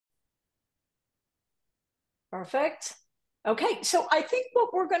Perfect. Okay, so I think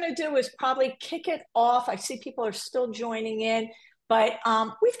what we're going to do is probably kick it off. I see people are still joining in, but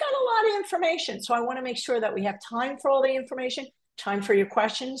we've got a lot of information. So I want to make sure that we have time for all the information, time for your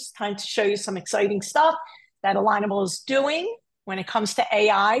questions, time to show you some exciting stuff that Alignable is doing when it comes to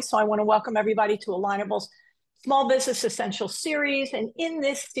AI. So I want to welcome everybody to Alignable's Small Business Essential series. And in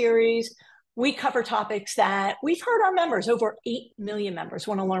this series, we cover topics that we've heard our members, over 8 million members,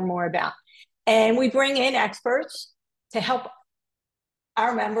 want to learn more about. And we bring in experts to help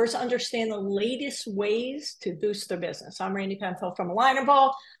our members understand the latest ways to boost their business. I'm Randy Penfield from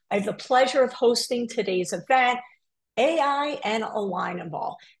Alignable. I have the pleasure of hosting today's event, AI and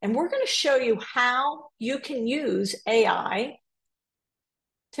Alignable. And we're going to show you how you can use AI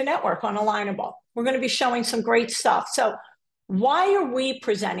to network on Alignable. We're going to be showing some great stuff. So why are we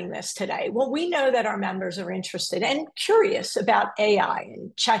presenting this today? Well, we know that our members are interested and curious about AI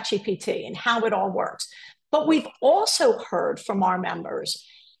and ChatGPT and how it all works. But we've also heard from our members,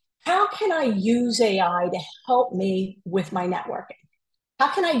 how can I use AI to help me with my networking?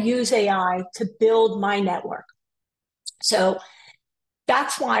 How can I use AI to build my network? So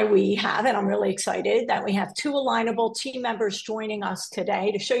that's why we have, and I'm really excited that we have 2 Alignable team members joining us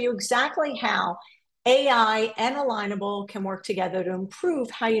today to show you exactly how AI and Alignable can work together to improve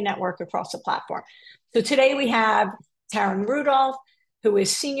how you network across the platform. So today we have Taryn Rudolph, who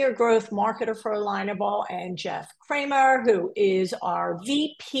is Senior Growth Marketer for Alignable, and Geoff Cramer, who is our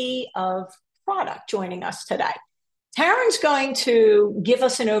VP of Product, joining us today. Taryn's going to give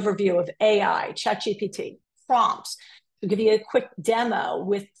us an overview of AI, ChatGPT, prompts. We'll give you a quick demo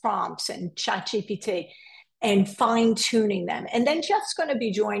with prompts and ChatGPT and fine-tuning them. And then Geoff's going to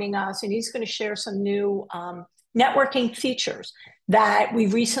be joining us, and he's going to share some new networking features that we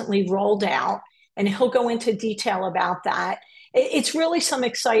recently rolled out, and he'll go into detail about that. It's really some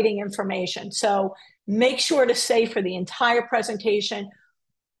exciting information. So make sure to stay for the entire presentation.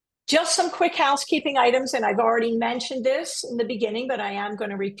 Just some quick housekeeping items, and I've already mentioned this in the beginning, but I am going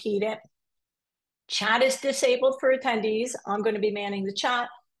to repeat it. Chat is disabled for attendees. I'm going to be manning the chat.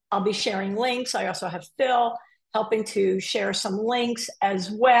 I'll be sharing links. I also have Phil helping to share some links as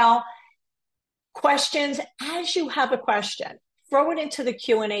well. Questions, as you have a question, throw it into the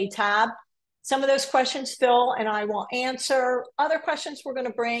Q&A tab. Some of those questions Phil and I will answer. Other questions we're going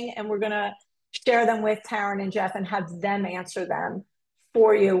to bring and we're going to share them with Taryn and Geoff and have them answer them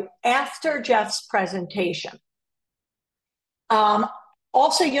for you after Geoff's presentation.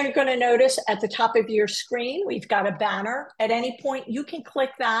 Also, you're going to notice at the top of your screen, we've got a banner. At any point, you can click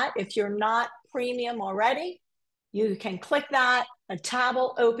that. If you're not premium already, you can click that. A tab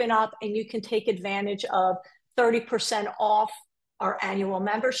will open up and you can take advantage of 30% off our annual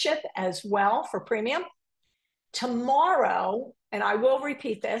membership as well for premium. Tomorrow, and I will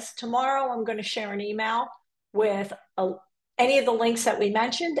repeat this, tomorrow I'm going to share an email with any of the links that we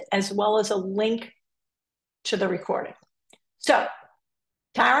mentioned, as well as a link to the recording. So,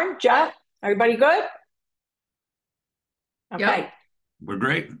 Taryn, Geoff, everybody good? Okay. Yep, we're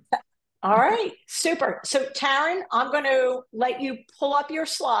great. All right, super. So Taryn, I'm going to let you pull up your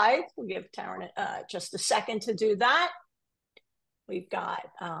slide. We'll give Taryn just a second to do that. We've got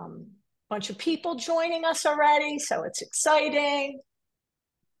a bunch of people joining us already, so it's exciting.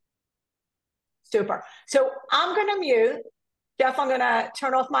 Super. So I'm going to mute. Geoff, I'm going to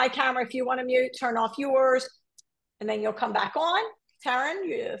turn off my camera. If you want to mute, turn off yours, and then you'll come back on. Taryn,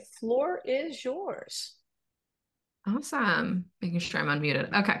 the floor is yours. Awesome. Making sure I'm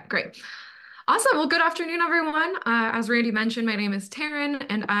unmuted. Okay, great. Awesome. Well, good afternoon, everyone. As Randy mentioned, my name is Taryn,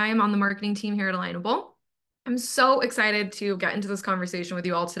 and I'm on the marketing team here at Alignable. I'm so excited to get into this conversation with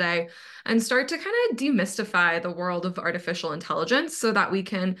you all today and start to kind of demystify the world of artificial intelligence so that we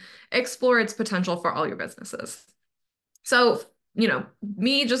can explore its potential for all your businesses. So,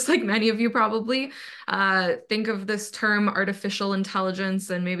 me, just like many of you probably, think of this term artificial intelligence,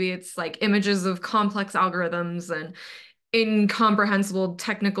 and maybe it's like images of complex algorithms and incomprehensible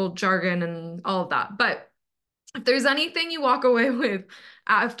technical jargon and all of that. But if there's anything you walk away with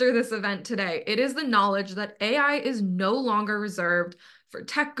after this event today, it is the knowledge that AI is no longer reserved for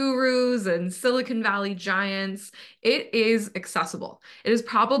tech gurus and Silicon Valley giants. It is accessible. It is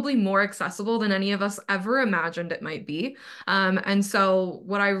probably more accessible than any of us ever imagined it might be. And so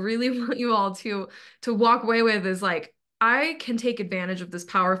what I really want you all to walk away with is like, I can take advantage of this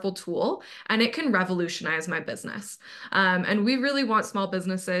powerful tool and it can revolutionize my business. And we really want small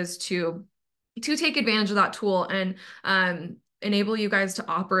businesses to take advantage of that tool and enable you guys to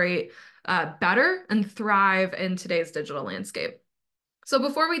operate better and thrive in today's digital landscape. So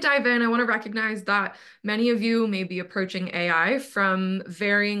before we dive in, I want to recognize that many of you may be approaching AI from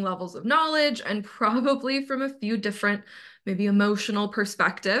varying levels of knowledge and probably from a few different, maybe emotional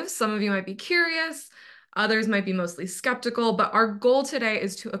perspectives. Some of you might be curious, others might be mostly skeptical, but our goal today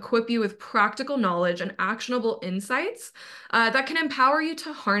is to equip you with practical knowledge and actionable insights that can empower you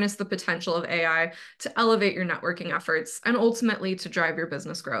to harness the potential of AI to elevate your networking efforts and ultimately to drive your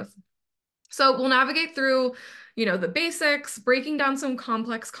business growth. So we'll navigate through, the basics, breaking down some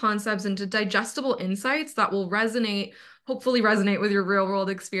complex concepts into digestible insights that will hopefully resonate with your real world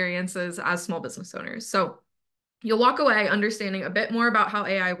experiences as small business owners. So you'll walk away understanding a bit more about how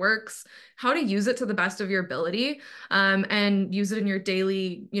AI works, how to use it to the best of your ability, and use it in your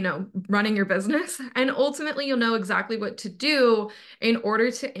daily, running your business. And ultimately, you'll know exactly what to do in order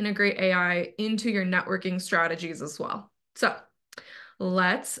to integrate AI into your networking strategies as well. So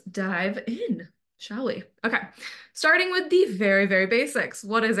let's dive in, shall we? Okay, starting with the very, very basics.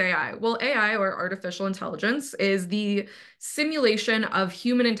 What is AI? Well, AI, or artificial intelligence, is the simulation of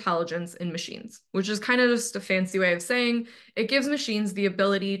human intelligence in machines, which is kind of just a fancy way of saying it gives machines the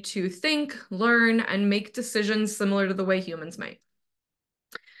ability to think, learn, and make decisions similar to the way humans might.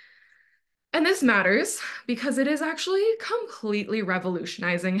 And this matters because it is actually completely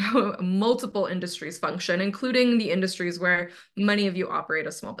revolutionizing how multiple industries function, including the industries where many of you operate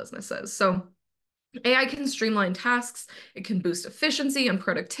as small businesses. So AI can streamline tasks, it can boost efficiency and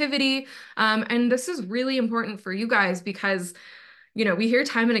productivity. And this is really important for you guys because, we hear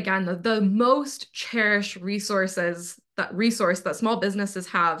time and again that the most cherished resource that small businesses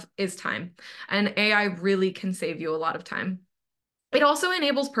have is time. And AI really can save you a lot of time. It also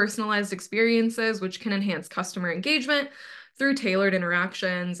enables personalized experiences, which can enhance customer engagement through tailored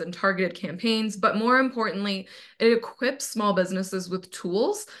interactions and targeted campaigns. But more importantly, it equips small businesses with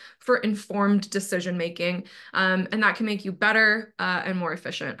tools for informed decision making, and that can make you better and more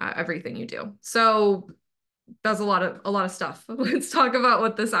efficient at everything you do. So that's a lot of stuff. Let's talk about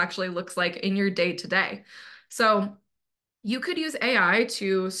what this actually looks like in your day to day. So you could use AI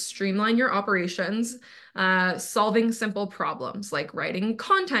to streamline your operations, solving simple problems like writing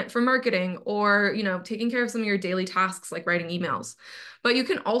content for marketing or, taking care of some of your daily tasks like writing emails. But you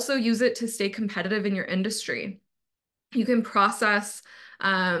can also use it to stay competitive in your industry. You can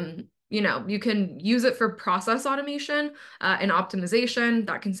you can use it for process automation and optimization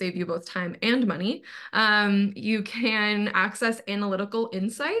that can save you both time and money. You can access analytical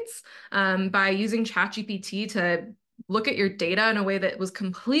insights by using ChatGPT to look at your data in a way that was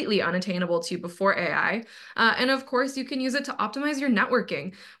completely unattainable to you before AI. And of course, you can use it to optimize your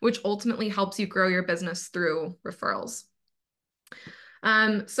networking, which ultimately helps you grow your business through referrals.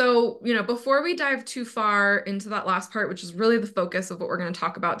 So, before we dive too far into that last part, which is really the focus of what we're going to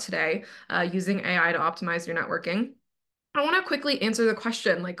talk about today, using AI to optimize your networking, I want to quickly answer the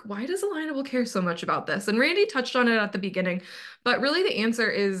question, like, why does Alignable care so much about this? And Randy touched on it at the beginning, but really the answer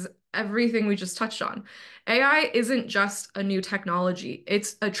is everything we just touched on. AI isn't just a new technology,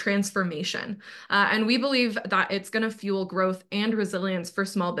 it's a transformation. And we believe that it's going to fuel growth and resilience for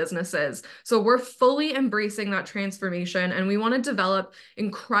small businesses. So we're fully embracing that transformation, and we want to develop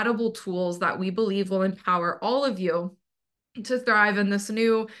incredible tools that we believe will empower all of you to thrive in this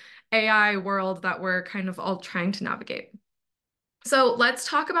new AI world that we're kind of all trying to navigate. So let's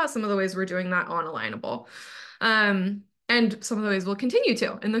talk about some of the ways we're doing that on Alignable, and some of the ways we'll continue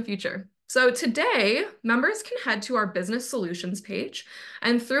to in the future. So today, members can head to our business solutions page,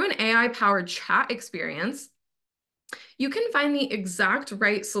 and through an AI-powered chat experience, you can find the exact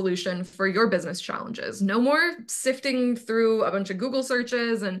right solution for your business challenges. No more sifting through a bunch of Google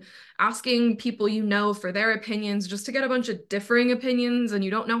searches and asking people for their opinions just to get a bunch of differing opinions and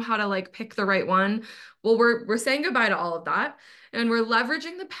you don't know how to pick the right one. Well, we're saying goodbye to all of that. And we're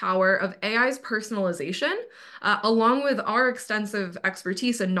leveraging the power of AI's personalization, along with our extensive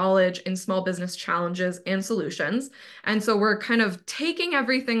expertise and knowledge in small business challenges and solutions. And so we're kind of taking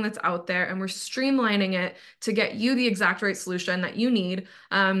everything that's out there and we're streamlining it to get you the exact right solution that you need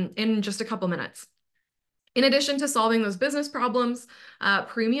in just a couple minutes. In addition to solving those business problems,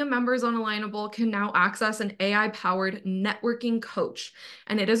 premium members on Alignable can now access an AI-powered networking coach,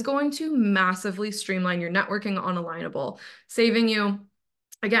 and it is going to massively streamline your networking on Alignable, saving you,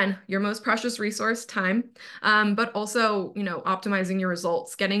 again, your most precious resource, time, but also, optimizing your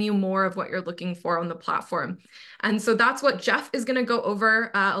results, getting you more of what you're looking for on the platform. And so that's what Geoff is going to go over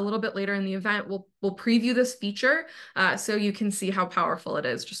a little bit later in the event. We'll preview this feature so you can see how powerful it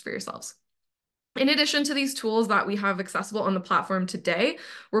is just for yourselves. In addition to these tools that we have accessible on the platform today,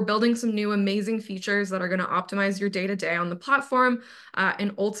 we're building some new amazing features that are going to optimize your day-to-day on the platform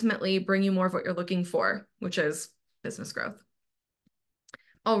and ultimately bring you more of what you're looking for, which is business growth.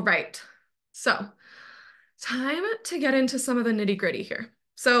 All right. So time to get into some of the nitty-gritty here.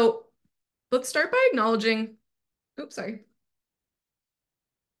 So let's start by acknowledging, oops, sorry.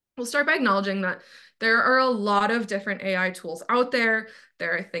 We'll start by acknowledging that there are a lot of different AI tools out there.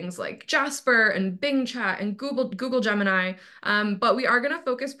 There are things like Jasper and Bing Chat and Google Gemini, but we are going to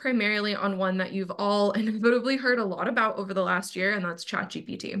focus primarily on one that you've all inevitably heard a lot about over the last year, and that's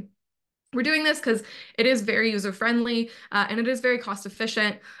ChatGPT. We're doing this because it is very user-friendly and it is very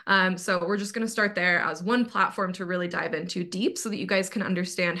cost-efficient. So we're just going to start there as one platform to really dive into deep so that you guys can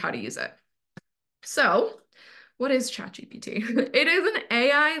understand how to use it. So what is ChatGPT? It is an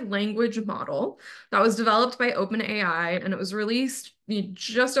AI language model that was developed by OpenAI, and it was released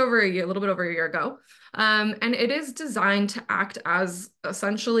just over a year, a little bit over a year ago. And it is designed to act as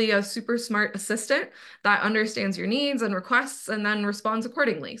essentially a super smart assistant that understands your needs and requests and then responds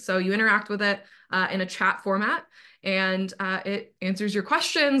accordingly. So you interact with it in a chat format, and it answers your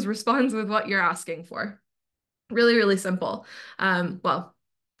questions, responds with what you're asking for. Really, really simple. Well,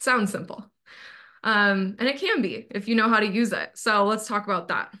 sounds simple. And it can be if you know how to use it. So let's talk about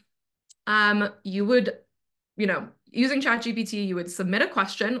that. You would, using ChatGPT, you would submit a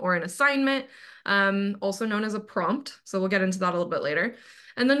question or an assignment, also known as a prompt. So we'll get into that a little bit later.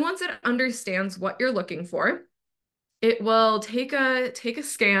 And then once it understands what you're looking for, it will take a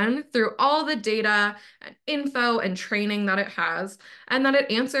scan through all the data and info and training that it has, and that it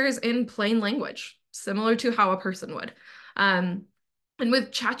answers in plain language, similar to how a person would. And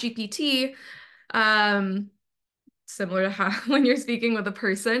with ChatGPT, similar to how when you're speaking with a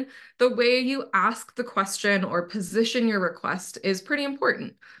person, the way you ask the question or position your request is pretty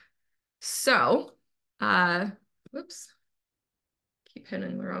important. So, whoops, keep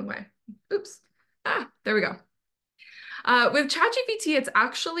hitting the wrong way. Oops. There we go. With ChatGPT, it's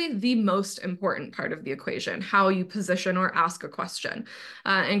actually the most important part of the equation, how you position or ask a question.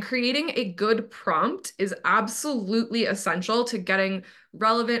 And creating a good prompt is absolutely essential to getting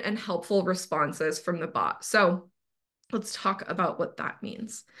relevant and helpful responses from the bot. So let's talk about what that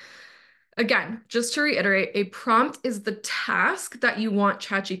means. Again, just to reiterate, a prompt is the task that you want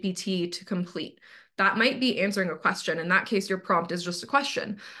ChatGPT to complete. That might be answering a question. In that case, your prompt is just a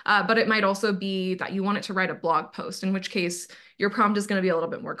question. But it might also be that you want it to write a blog post, in which case your prompt is going to be a little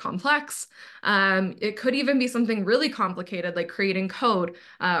bit more complex. It could even be something really complicated, like creating code,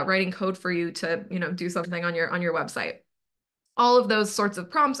 writing code for you to, do something on your website. All of those sorts of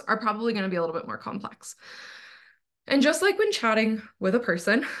prompts are probably going to be a little bit more complex. And just like when chatting with a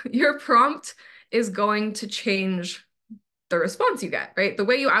person, your prompt is going to change the response you get, right? The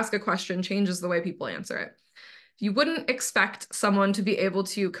way you ask a question changes the way people answer it. You wouldn't expect someone to be able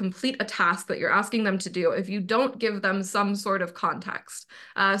to complete a task that you're asking them to do if you don't give them some sort of context.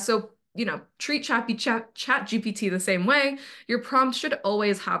 So, treat ChatGPT the same way. Your prompt should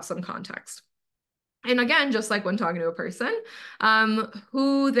always have some context. And again, just like when talking to a person,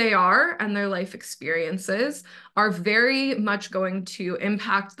 who they are and their life experiences are very much going to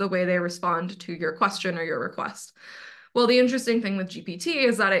impact the way they respond to your question or your request. Well, the interesting thing with GPT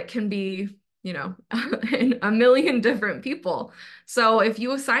is that it can be, in a million different people. So if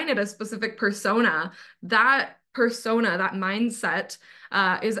you assign it a specific persona, that mindset,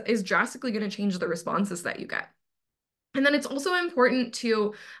 is drastically going to change the responses that you get. And then it's also important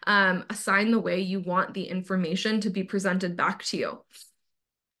to assign the way you want the information to be presented back to you.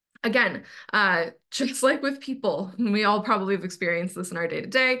 Again, just like with people, we all probably have experienced this in our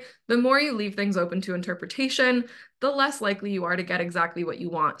day-to-day, the more you leave things open to interpretation, the less likely you are to get exactly what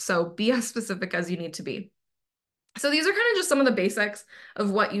you want. So be as specific as you need to be. So these are kind of just some of the basics of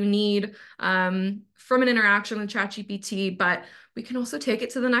what you need from an interaction with ChatGPT, but we can also take it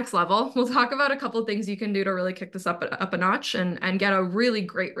to the next level. We'll talk about a couple of things you can do to really kick this up a notch and get a really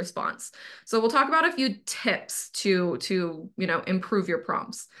great response. So we'll talk about a few tips to improve your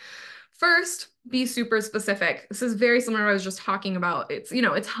prompts. First, be super specific. This is very similar to what I was just talking about.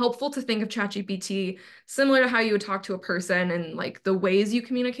 It's helpful to think of ChatGPT similar to how you would talk to a person and like the ways you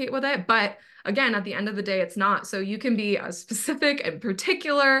communicate with it, but again, at the end of the day, it's not. So you can be as specific and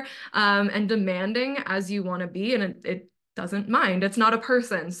particular and demanding as you want to be, and it doesn't mind. It's not a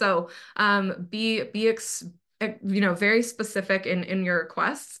person. So be very specific in your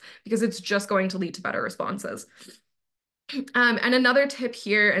requests, because it's just going to lead to better responses. And another tip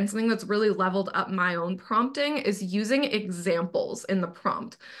here, and something that's really leveled up my own prompting, is using examples in the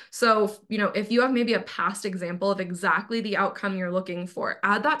prompt. So, if you have maybe a past example of exactly the outcome you're looking for,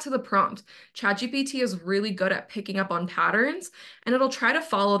 add that to the prompt. ChatGPT is really good at picking up on patterns, and it'll try to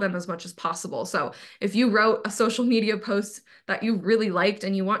follow them as much as possible. So if you wrote a social media post that you really liked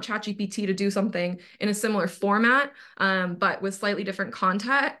and you want ChatGPT to do something in a similar format, but with slightly different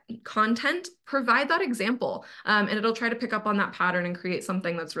content, provide that example, and it'll try to pick up on that pattern and create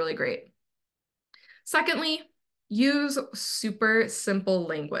something that's really great. Secondly, use super simple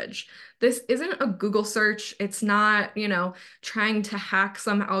language. This isn't a Google search. It's not, trying to hack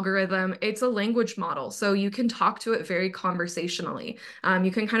some algorithm. It's a language model. So you can talk to it very conversationally.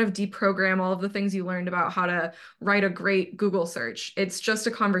 You can kind of deprogram all of the things you learned about how to write a great Google search. It's just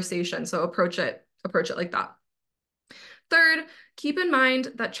a conversation. So approach it like that. Third, keep in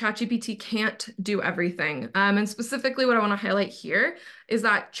mind that ChatGPT can't do everything. And specifically what I want to highlight here is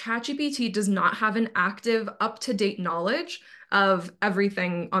that ChatGPT does not have an active, up-to-date knowledge of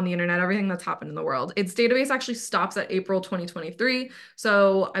everything on the internet, everything that's happened in the world. Its database actually stops at April 2023.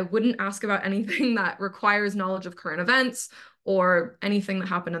 So I wouldn't ask about anything that requires knowledge of current events or anything that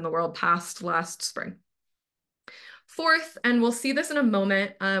happened in the world past last spring. Fourth, and we'll see this in a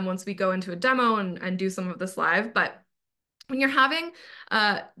moment once we go into a demo and do some of this live, but when you're having,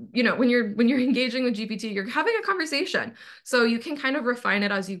 when you're engaging with GPT, you're having a conversation. So you can kind of refine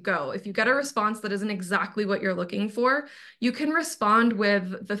it as you go. If you get a response that isn't exactly what you're looking for, you can respond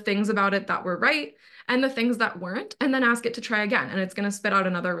with the things about it that were right and the things that weren't, and then ask it to try again. And it's going to spit out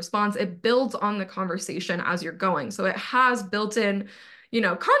another response. It builds on the conversation as you're going. So it has built-in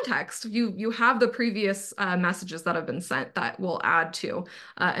context. You have the previous messages that have been sent that will add to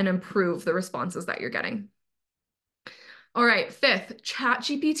and improve the responses that you're getting. All right, fifth,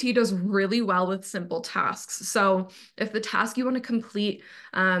 ChatGPT does really well with simple tasks. So if the task you want to complete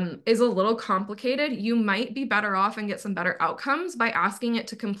is a little complicated, you might be better off and get some better outcomes by asking it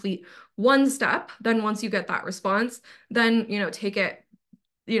to complete one step. Then once you get that response, then take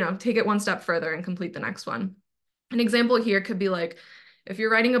it one step further and complete the next one. An example here could be like, if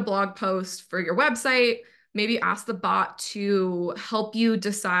you're writing a blog post for your website, maybe ask the bot to help you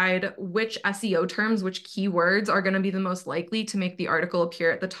decide which SEO terms, which keywords are going to be the most likely to make the article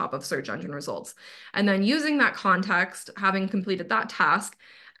appear at the top of search engine results. And then using that context, having completed that task,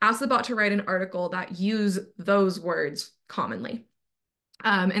 ask the bot to write an article that use those words commonly.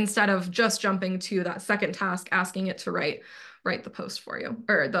 Instead of just jumping to that second task, asking it to write the post for you,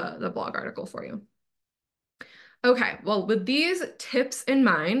 or the blog article for you. Okay, well, with these tips in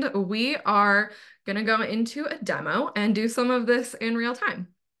mind, we are going to go into a demo and do some of this in real time.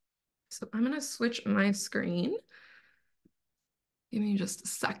 So I'm going to switch my screen. Give me just a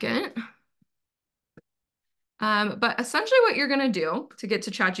second. But essentially what you're going to do to get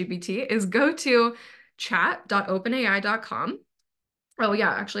to ChatGPT is go to chat.openai.com. Oh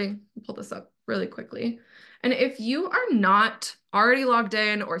yeah, actually, pull this up really quickly. And if you are not already logged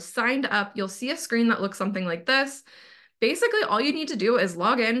in or signed up, you'll see a screen that looks something like this. Basically, all you need to do is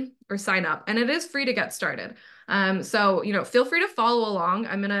log in or sign up, and it is free to get started. So, feel free to follow along.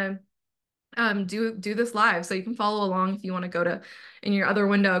 I'm gonna do this live, so you can follow along if you want to go to, in your other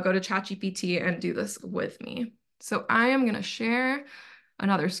window, go to ChatGPT and do this with me. So I am gonna share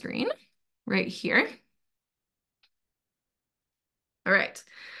another screen right here. All right.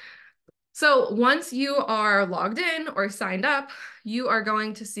 So once you are logged in or signed up, you are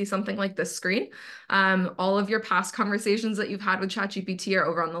going to see something like this screen. All of your past conversations that you've had with ChatGPT are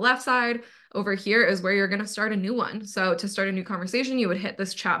over on the left side. Over here is where you're going to start a new one. So to start a new conversation, you would hit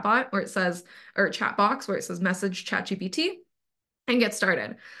this chat bot where it says, or chat box where it says message ChatGPT and get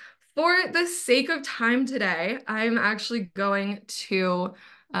started. For the sake of time today, I'm actually going to,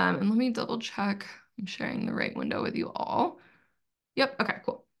 and let me double check, I'm sharing the right window with you all. Yep, okay,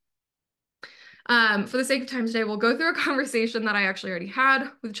 cool. For the sake of time today, we'll go through a conversation that I actually already had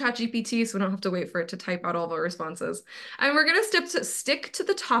with ChatGPT, so we don't have to wait for it to type out all the responses. And we're going to stick to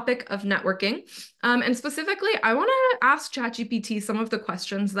the topic of networking. And specifically, I want to ask ChatGPT some of the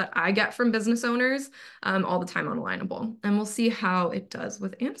questions that I get from business owners all the time on Alignable, and we'll see how it does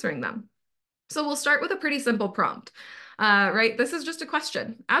with answering them. So we'll start with a pretty simple prompt, right? This is just a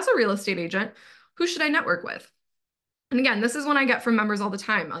question. As a real estate agent, who should I network with? And again, this is one I get from members all the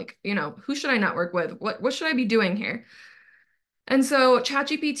time. Like, who should I network with? What should I be doing here? And so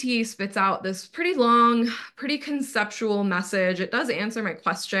ChatGPT spits out this pretty long, pretty conceptual message. It does answer my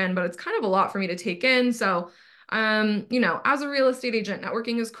question, but it's kind of a lot for me to take in. So As a real estate agent,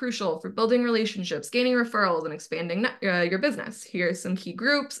 networking is crucial for building relationships, gaining referrals, and expanding your business. Here's some key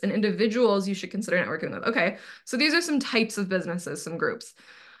groups and individuals you should consider networking with. Okay, so these are some types of businesses, some groups.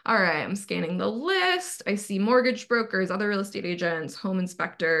 All right, I'm scanning the list. I see mortgage brokers, other real estate agents, home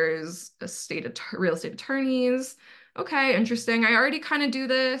inspectors, real estate attorneys. Okay, interesting. I already kind of do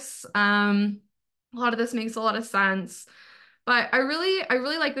this. A lot of this makes a lot of sense. But I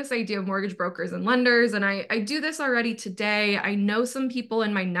really like this idea of mortgage brokers and lenders, and I do this already today. I know some people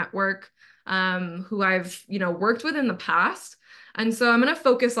in my network who I've worked with in the past, and so I'm going to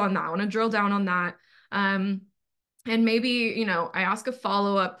focus on that. I want to drill down on that. And maybe, I ask a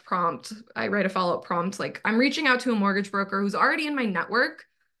follow-up prompt. I write a follow-up prompt like, I'm reaching out to a mortgage broker who's already in my network.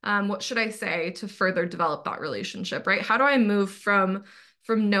 What should I say to further develop that relationship, right? How do I move from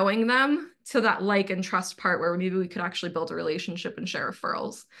knowing them to that like and trust part where maybe we could actually build a relationship and share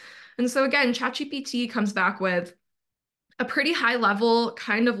referrals? And so again, ChatGPT comes back with a pretty high level,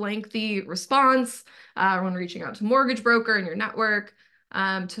 kind of lengthy response when reaching out to mortgage broker in your network.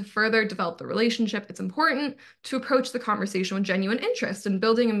 To further develop the relationship, it's important to approach the conversation with genuine interest and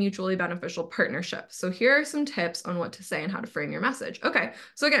building a mutually beneficial partnership. So here are some tips on what to say and how to frame your message. Okay,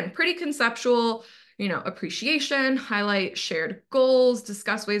 so again, pretty conceptual, appreciation, highlight shared goals,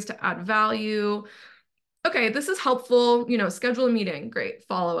 discuss ways to add value. Okay, this is helpful, schedule a meeting, great,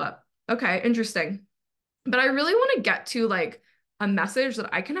 follow up. Okay, interesting. But I really want to get to like a message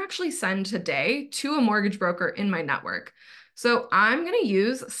that I can actually send today to a mortgage broker in my network. So I'm going to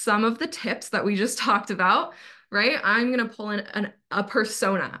use some of the tips that we just talked about, right? I'm going to pull in a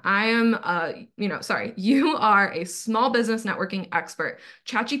persona. I am, you are a small business networking expert.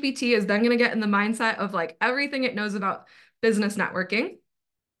 ChatGPT is then going to get in the mindset of like everything it knows about business networking.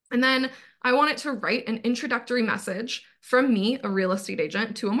 And then I want it to write an introductory message from me, a real estate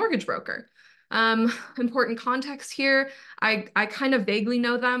agent, to a mortgage broker. Important context here. I kind of vaguely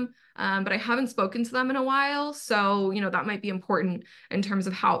know them, but I haven't spoken to them in a while. So, that might be important in terms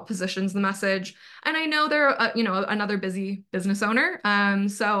of how it positions the message. And I know they're, another busy business owner.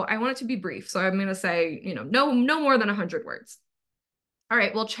 So I want it to be brief. So I'm going to say, no more than 100 words. All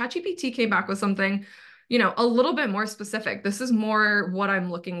right. Well, ChatGPT came back with something, a little bit more specific. This is more what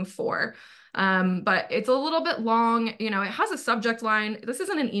I'm looking for. But it's a little bit long, it has a subject line. This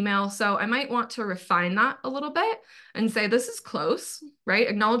isn't an email, so I might want to refine that a little bit and say, this is close, right?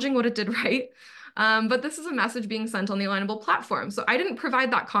 Acknowledging what it did right. But this is a message being sent on the Alignable platform. So I didn't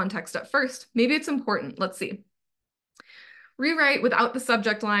provide that context at first. Maybe it's important. Let's see. Rewrite without the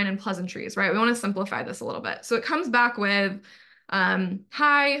subject line and pleasantries, right? We want to simplify this a little bit. So it comes back with,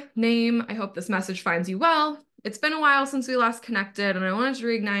 hi, name, I hope this message finds you well. It's been a while since we last connected and I wanted to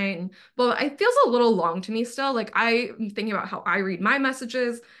reignite. And, well, it feels a little long to me still. Like I'm thinking about how I read my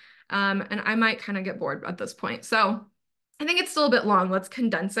messages, and I might kind of get bored at this point. So I think it's still a bit long. Let's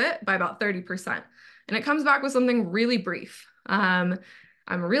condense it by about 30%. And it comes back with something really brief. I'm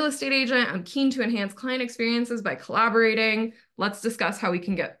a real estate agent. I'm keen to enhance client experiences by collaborating. Let's discuss how we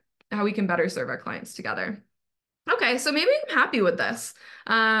can better serve our clients together. Okay, so maybe I'm happy with this.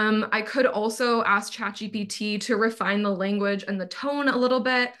 I could also ask ChatGPT to refine the language and the tone a little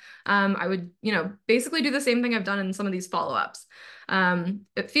bit. I would, basically do the same thing I've done in some of these follow-ups.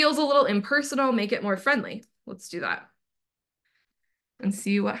 It feels a little impersonal, make it more friendly. Let's do that and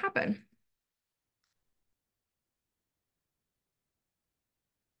see what happened.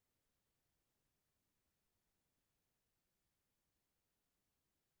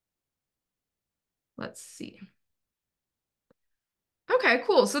 Let's see. Okay,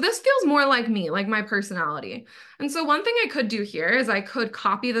 cool. So this feels more like me, like my personality. And so one thing I could do here is I could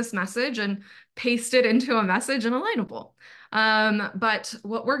copy this message and paste it into a message in Alignable. But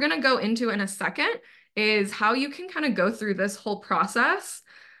what we're going to go into in a second is how you can kind of go through this whole process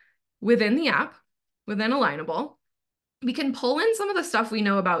within the app, within Alignable. We can pull in some of the stuff we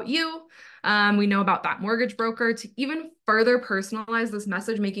know about you. We know about that mortgage broker to even further personalize this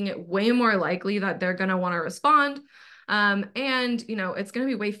message, making it way more likely that they're going to want to respond. And, it's going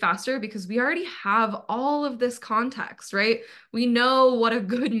to be way faster because we already have all of this context, right? We know what a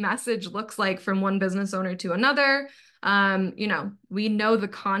good message looks like from one business owner to another. We know the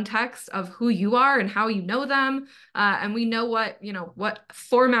context of who you are and how you know them. And we know what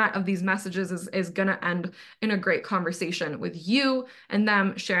format of these messages is going to end in a great conversation with you and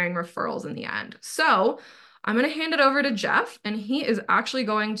them sharing referrals in the end. So I'm going to hand it over to Geoff, and he is actually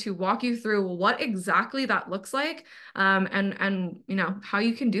going to walk you through what exactly that looks like, and how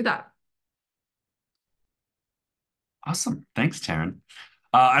you can do that. Awesome. Thanks, Taryn.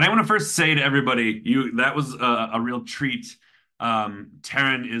 And I want to first say to everybody, that was a real treat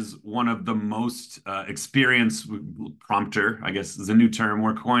Taryn is one of the most experienced prompter, I guess is a new term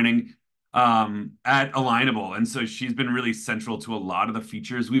we're coining, at Alignable. And so she's been really central to a lot of the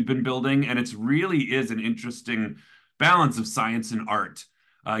features we've been building. And it's really is an interesting balance of science and art.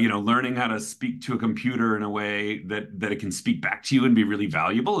 Learning how to speak to a computer in a way that it can speak back to you and be really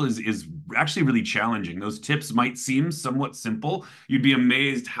valuable is actually really challenging. Those tips might seem somewhat simple. You'd be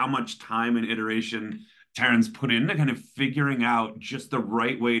amazed how much time and iteration Taryn's put into kind of figuring out just the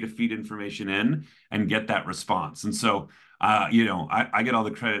right way to feed information in and get that response. And so, I get all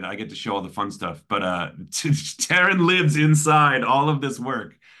the credit. I get to show all the fun stuff. But Taryn lives inside all of this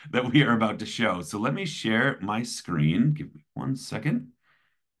work that we are about to show. So let me share my screen. Give me 1 second.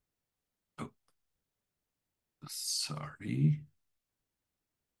 Oh, sorry.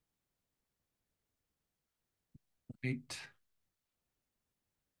 Wait.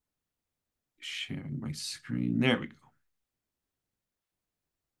 Sharing my screen. There we go.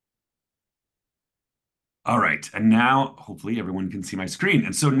 All right, and now hopefully everyone can see my screen.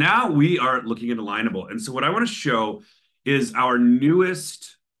 And so now we are looking at Alignable. And so what I want to show is our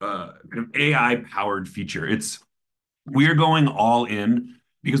newest kind of AI-powered feature. We're going all in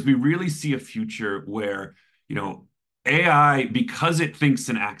because we really see a future where, AI, because it thinks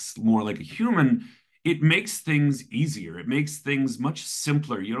and acts more like a human, it makes things easier. It makes things much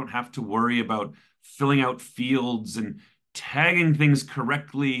simpler. You don't have to worry about filling out fields and tagging things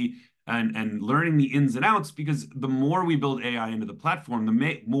correctly and learning the ins and outs, because the more we build AI into the platform,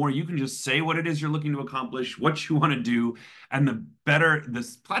 the more you can just say what it is you're looking to accomplish, what you want to do, and the better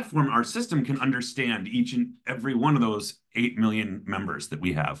this platform, our system, can understand each and every one of those 8 million members that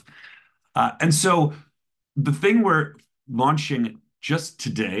we have. And so the thing we're launching just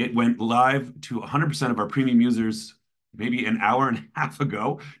today, it went live to 100% of our premium users maybe an hour and a half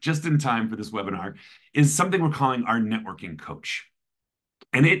ago, just in time for this webinar, is something we're calling our networking coach.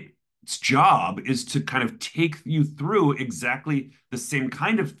 And its job is to kind of take you through exactly the same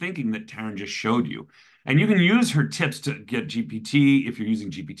kind of thinking that Taryn just showed you. And you can use her tips to get GPT, if you're using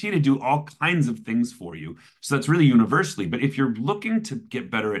GPT, to do all kinds of things for you. So that's really universally. But if you're looking to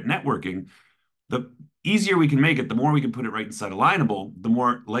get better at networking, the easier we can make it, the more we can put it right inside Alignable, the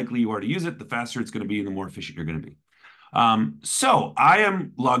more likely you are to use it, the faster it's going to be, and the more efficient you're going to be. So I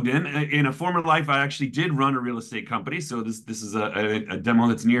am logged in. In a former life, I actually did run a real estate company. So this is a demo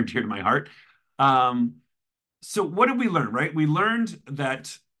that's near and dear to my heart. So what did we learn, right? We learned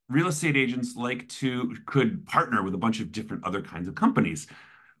that real estate agents could partner with a bunch of different other kinds of companies.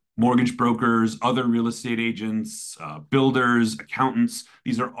 Mortgage brokers, other real estate agents, builders, accountants.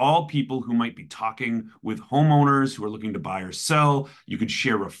 These are all people who might be talking with homeowners who are looking to buy or sell. You could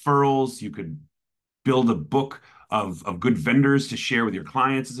share referrals. You could build a book of good vendors to share with your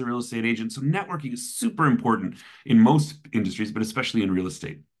clients as a real estate agent. So networking is super important in most industries, but especially in real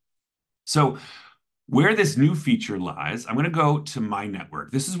estate. So where this new feature lies, I'm going to go to my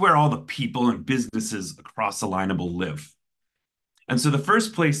network. This is where all the people and businesses across Alignable live. And so the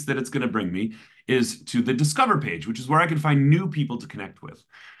first place that it's going to bring me is to the Discover page, which is where I can find new people to connect with.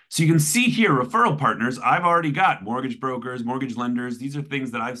 So you can see here, referral partners. I've already got mortgage brokers, mortgage lenders. These are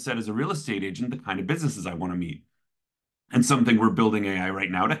things that I've said as a real estate agent, the kind of businesses I want to meet. And something we're building AI right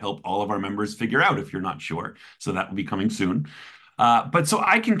now to help all of our members figure out if you're not sure. So that will be coming soon. But so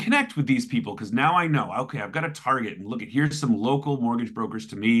I can connect with these people because now I know, okay, I've got a target, and look at, here's some local mortgage brokers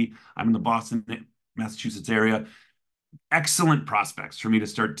to me. I'm in the Boston, Massachusetts area. Excellent prospects for me to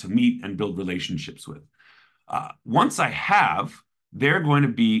start to meet and build relationships with. Once I have, they're going to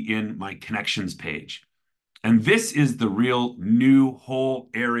be in my connections page. And this is the real new whole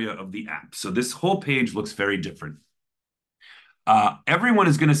area of the app. So this whole page looks very different. Everyone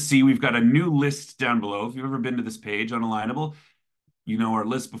is going to see we've got a new list down below. If you've ever been to this page on Alignable, you know our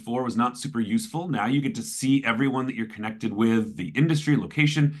list before was not super useful. Now you get to see everyone that you're connected with, the industry,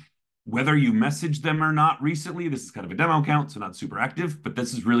 location, whether you messaged them or not recently. This is kind of a demo account, so not super active, but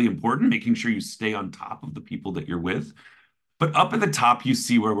this is really important, making sure you stay on top of the people that you're with. But up at the top, you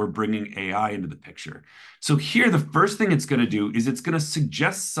see where we're bringing AI into the picture. So here, the first thing it's going to do is it's going to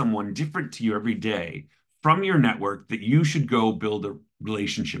suggest someone different to you every day from your network that you should go build a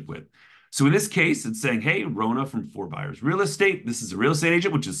relationship with. So in this case, it's saying, hey, Rona from 4Buyers Real Estate. This is a real estate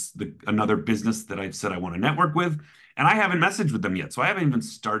agent, which is another business that I've said I want to network with. And I haven't messaged with them yet. So I haven't even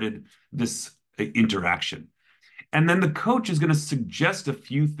started this interaction. And then the coach is going to suggest a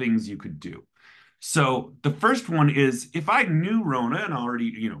few things you could do. So the first one is, if I knew Rona and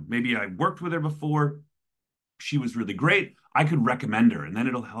already, maybe I worked with her before, she was really great, I could recommend her, and then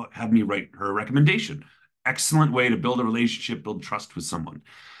it'll have me write her a recommendation. Excellent way to build a relationship, build trust with someone.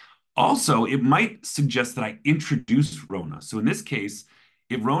 Also, it might suggest that I introduce Rona. So in this case,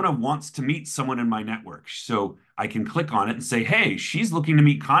 if Rona wants to meet someone in my network, so I can click on it and say, hey, she's looking to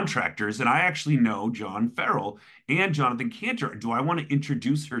meet contractors, and I actually know John Farrell and Jonathan Cantor. Do I want to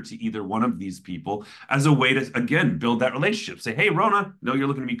introduce her to either one of these people as a way to, again, build that relationship? Say, hey, Rona, know you're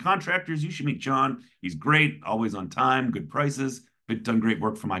looking to meet contractors. You should meet John. He's great, always on time, good prices, but done great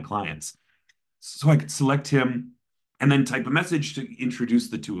work for my clients. So I could select him and then type a message to introduce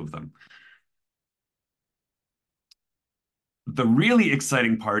the two of them. The really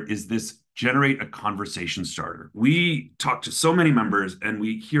exciting part is this generate a conversation starter. We talk to so many members and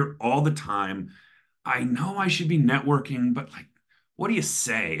we hear all the time, I know I should be networking, but like, what do you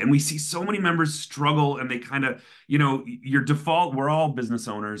say? And we see so many members struggle and they kind of, your default, we're all business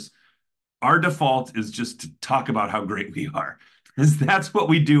owners. Our default is just to talk about how great we are, because that's what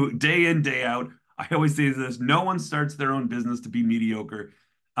we do day in, day out. I always say this, no one starts their own business to be mediocre.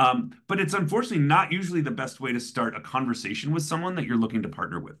 But it's unfortunately not usually the best way to start a conversation with someone that you're looking to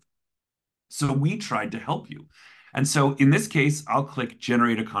partner with. So we tried to help you. And so in this case, I'll click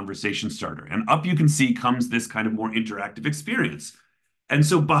generate a conversation starter. And up you can see comes this kind of more interactive experience. And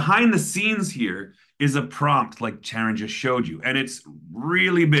so behind the scenes here is a prompt like Taryn just showed you. And it's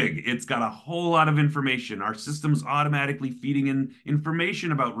really big. It's got a whole lot of information. Our system's automatically feeding in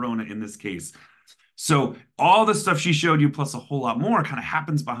information about Rona in this case. So all the stuff she showed you, plus a whole lot more, kind of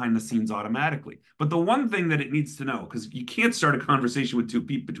happens behind the scenes automatically. But the one thing that it needs to know, because you can't start a conversation with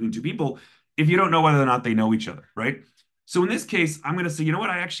between two people if you don't know whether or not they know each other, right? So in this case, I'm going to say, you know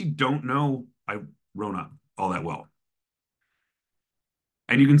what? I actually don't know Rona all that well.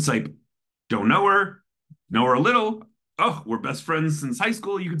 And you can say, don't know her a little. Oh, we're best friends since high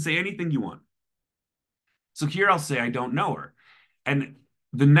school. You can say anything you want. So here I'll say, I don't know her. And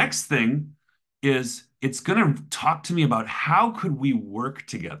the next thing is it's going to talk to me about how could we work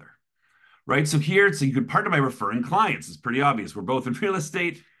together, right? So here, so you could partner by referring clients. It's pretty obvious. We're both in real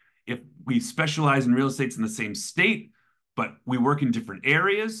estate. If we specialize in real estate in the same state, but we work in different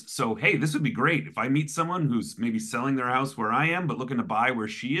areas. So, hey, this would be great. If I meet someone who's maybe selling their house where I am, but looking to buy where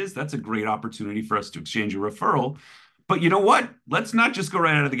she is, that's a great opportunity for us to exchange a referral. But you know what? Let's not just go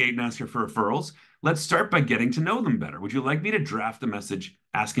right out of the gate and ask her for referrals. Let's start by getting to know them better. Would you like me to draft a message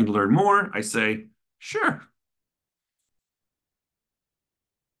asking to learn more? I say, sure.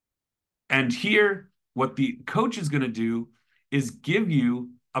 And here, what the coach is going to do is give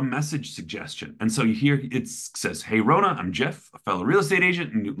you a message suggestion. And so you hear it says, hey, Rona, I'm Jeff, a fellow real estate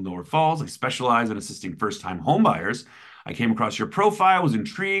agent in Newton Lower Falls. I specialize in assisting first-time home buyers. I came across your profile, was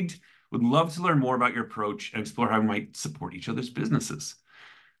intrigued, would love to learn more about your approach and explore how we might support each other's businesses.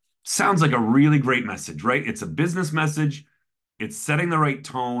 Sounds like a really great message, right? It's a business message. It's setting the right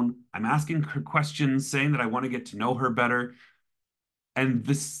tone. I'm asking her questions, saying that I want to get to know her better. And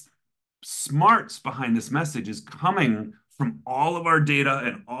this smarts behind this message is coming from all of our data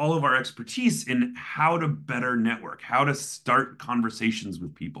and all of our expertise in how to better network, how to start conversations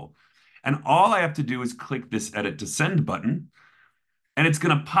with people. And all I have to do is click this edit to send button. And it's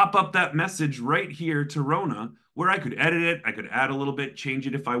going to pop up that message right here to Rona, where I could edit it, I could add a little bit, change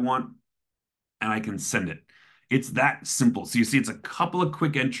it if I want, and I can send it. It's that simple. So you see, it's a couple of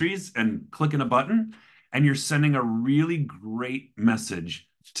quick entries and clicking a button, and you're sending a really great message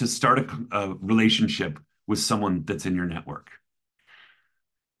to start a relationship with someone that's in your network.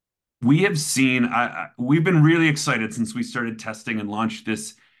 We have seen, we've been really excited since we started testing and launched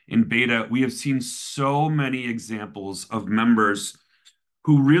this in beta. We have seen so many examples of members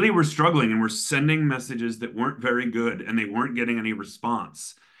who really were struggling and were sending messages that weren't very good and they weren't getting any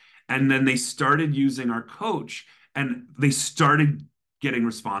response. And then they started using our coach and they started getting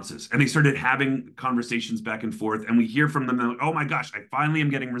responses and they started having conversations back and forth. And we hear from them, like, oh my gosh, I finally am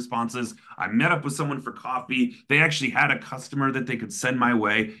getting responses. I met up with someone for coffee. They actually had a customer that they could send my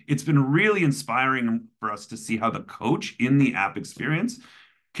way. It's been really inspiring for us to see how the coach in the app experience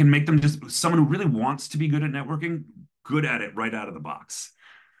can make them just someone who really wants to be good at networking, good at it right out of the box.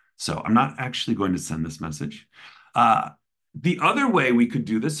 So I'm not actually going to send this message. The other way we could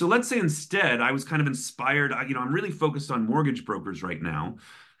do this, so let's say instead I was kind of inspired, I'm really focused on mortgage brokers right now.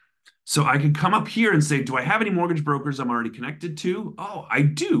 So I could come up here and say, do I have any mortgage brokers I'm already connected to? Oh, I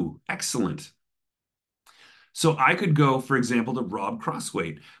do. Excellent. So I could go, for example, to Rob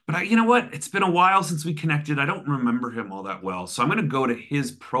Crossway. But you know what? It's been a while since we connected. I don't remember him all that well. So I'm going to go to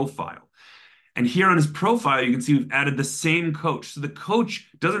his profile. And here on his profile, you can see we've added the same coach. So the coach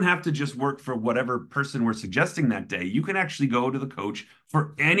doesn't have to just work for whatever person we're suggesting that day. You can actually go to the coach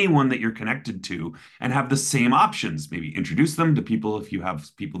for anyone that you're connected to and have the same options. Maybe introduce them to people if you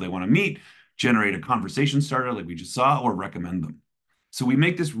have people they want to meet, generate a conversation starter like we just saw, or recommend them. So we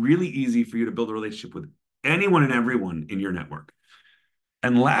make this really easy for you to build a relationship with anyone and everyone in your network.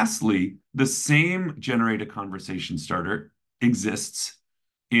 And lastly, the same generate a conversation starter exists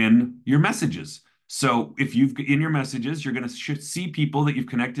in your messages. So if you've in your messages, you're going to see people that you've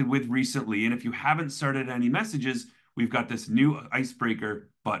connected with recently. And if you haven't started any messages, we've got this new icebreaker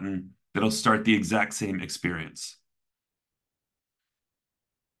button that'll start the exact same experience.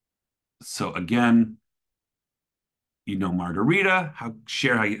 So again, you know Margarita,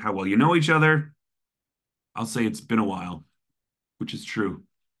 share how well you know each other. I'll say it's been a while, which is true.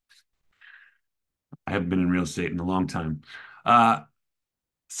 I haven't been in real estate in a long time.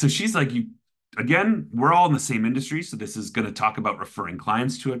 So she's like, again, we're all in the same industry. So this is going to talk about referring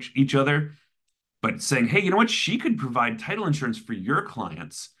clients to each other, but saying, hey, you know what? She could provide title insurance for your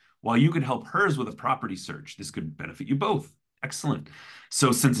clients while you could help hers with a property search. This could benefit you both. Excellent.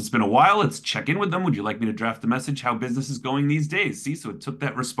 So since it's been a while, let's check in with them. Would you like me to draft the message? How business is going these days? See, so it took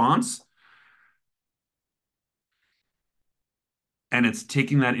that response and it's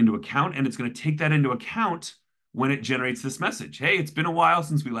taking that into account, and it's going to take that into account when it generates this message. Hey, it's been a while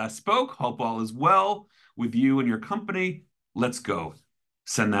since we last spoke. Hope all is well with you and your company. Let's go.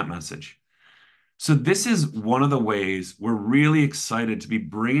 Send that message. So this is one of the ways we're really excited to be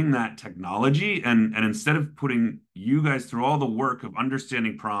bringing that technology, and instead of putting you guys through all the work of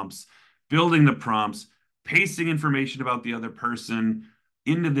understanding prompts, building the prompts, pasting information about the other person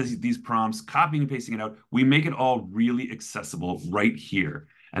into these prompts, copying and pasting it out, we make it all really accessible right here.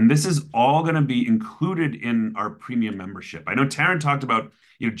 And this is all going to be included in our premium membership. I know Taryn talked about,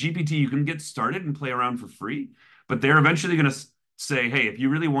 GPT, you can get started and play around for free, but they're eventually going to say, hey, if you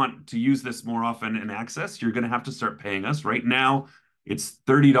really want to use this more often and access, you're going to have to start paying us. Right now, it's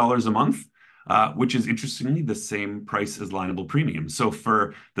 $30 a month, which is interestingly the same price as Alignable Premium. So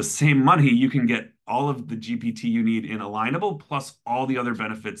for the same money, you can get all of the GPT you need in Alignable, plus all the other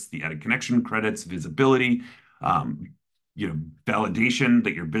benefits, the added connection credits, visibility, validation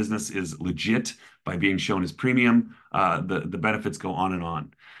that your business is legit by being shown as premium. The benefits go on and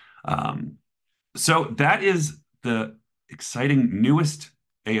on. So that is the exciting newest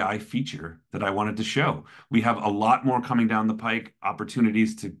AI feature that I wanted to show. We have a lot more coming down the pike,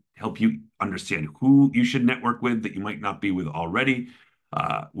 opportunities to help you understand who you should network with that you might not be with already.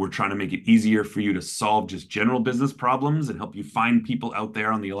 We're trying to make it easier for you to solve just general business problems and help you find people out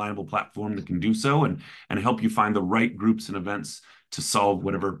there on the Alignable platform that can do so, and help you find the right groups and events to solve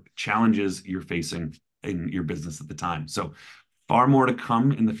whatever challenges you're facing in your business at the time. So far more to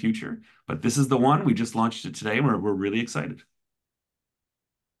come in the future, but this is the one. We just launched it today, and we're really excited.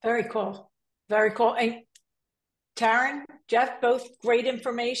 Very cool. Very cool. And Taryn, Geoff, both great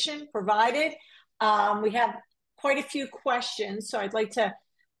information provided. We have quite a few questions, so I'd like to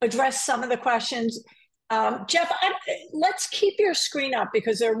address some of the questions. Geoff, let's keep your screen up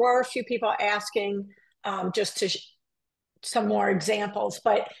because there were a few people asking just to some more examples,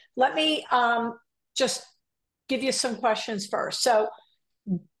 but let me just give you some questions first. So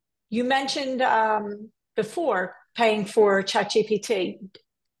you mentioned before paying for ChatGPT.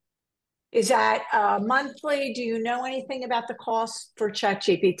 Is that monthly? Do you know anything about the cost for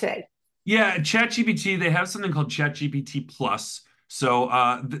ChatGPT? Yeah, ChatGPT, they have something called ChatGPT Plus. So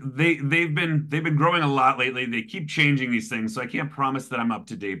they've been growing a lot lately. They keep changing these things, so I can't promise that I'm up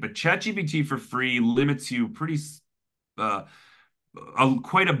to date. But ChatGPT for free limits you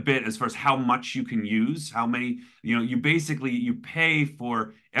quite a bit as far as how much you can use, how many, you pay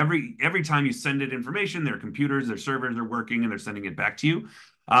for every time you send it information. Their computers, their servers are working, and they're sending it back to you.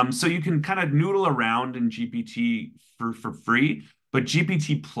 So you can kind of noodle around in GPT for free, but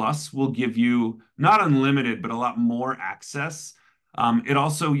GPT Plus will give you not unlimited, but a lot more access. It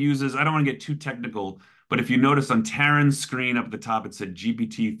also uses, I don't want to get too technical, but if you notice on Taryn's screen up at the top, it said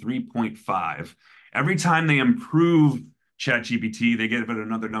GPT 3.5. Every time they improve ChatGPT, they give it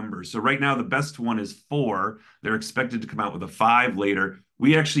another number. So right now, the best one is 4. They're expected to come out with a 5 later.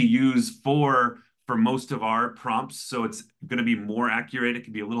 We actually use 4 for most of our prompts, so it's going to be more accurate. It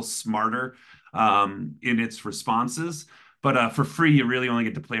can be a little smarter in its responses. But for free, you really only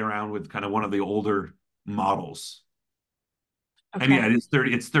get to play around with kind of one of the older models. Okay. And yeah,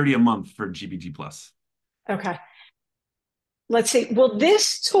 it's 30 a month for GPT Plus. Okay. Let's see. Will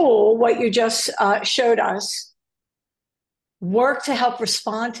this tool, what you just showed us, work to help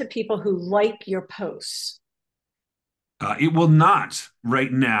respond to people who like your posts? It will not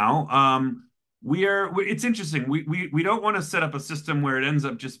right now. It's interesting. We don't want to set up a system where it ends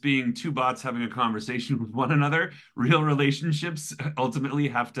up just being 2 bots having a conversation with one another. Real relationships ultimately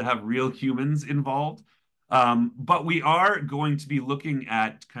have to have real humans involved. But we are going to be looking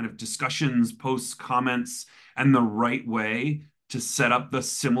at kind of discussions, posts, comments, and the right way to set up the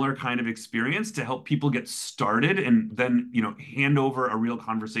similar kind of experience to help people get started and then, hand over a real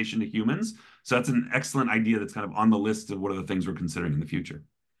conversation to humans. So that's an excellent idea that's kind of on the list of what are the things we're considering in the future.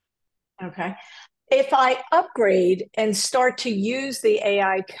 Okay. If I upgrade and start to use the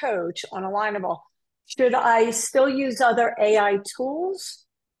AI coach on Alignable, should I still use other AI tools?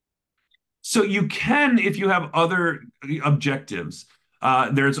 So you can, if you have other objectives.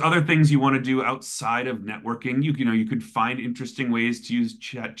 There's other things you want to do outside of networking. You could find interesting ways to use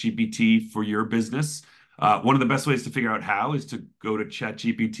ChatGPT for your business. One of the best ways to figure out how is to go to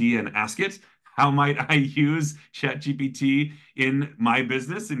ChatGPT and ask it, how might I use ChatGPT in my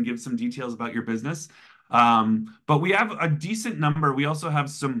business, and give some details about your business. But we have a decent number. We also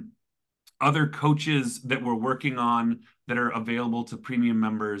have some other coaches that we're working on that are available to premium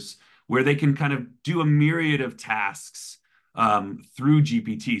members, where they can kind of do a myriad of tasks through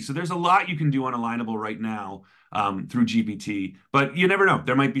GPT. So there's a lot you can do on Alignable right now through GPT, but you never know.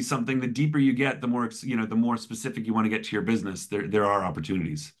 There might be something. The deeper you get, the more specific you want to get to your business. There are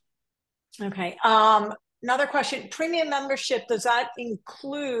opportunities. Okay. Another question: premium membership, does that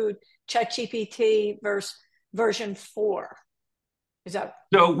include ChatGPT version 4? Is that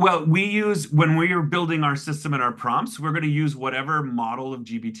so? Well, when we are building our system and our prompts, we're going to use whatever model of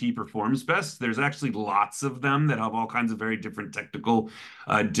GPT performs best. There's actually lots of them that have all kinds of very different technical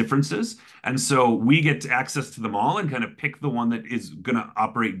differences, and so we get access to them all and kind of pick the one that is going to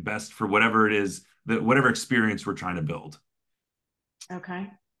operate best for whatever it is, whatever experience we're trying to build. okay?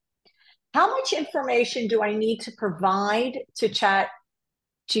 How much information do I need to provide to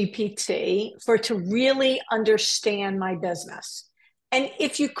ChatGPT for it to really understand my business? And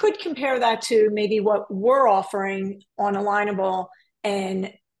if you could compare that to maybe what we're offering on Alignable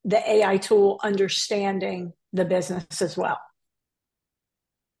and the AI tool understanding the business as well.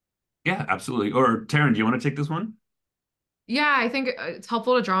 Yeah, absolutely. Or Taryn, do you want to take this one? Yeah, I think it's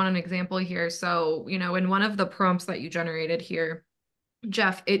helpful to draw on an example here. So, in one of the prompts that you generated here,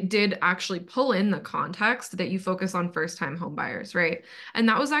 Geoff, it did actually pull in the context that you focus on first-time home buyers, right? And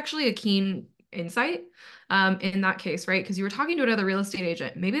that was actually a keen insight in that case, right? Because you were talking to another real estate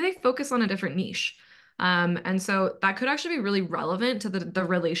agent. Maybe they focus on a different niche. And so that could actually be really relevant to the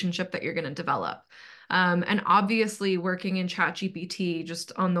relationship that you're going to develop. And obviously working in ChatGPT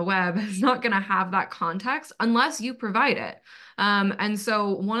just on the web is not going to have that context unless you provide it. And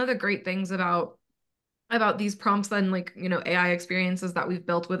so one of the great things about these prompts then, like, AI experiences that we've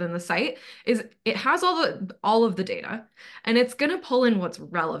built within the site, is it has all of the data, and it's going to pull in what's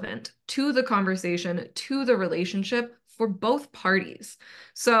relevant to the conversation, to the relationship for both parties.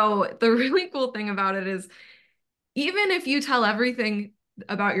 So the really cool thing about it is, even if you tell everything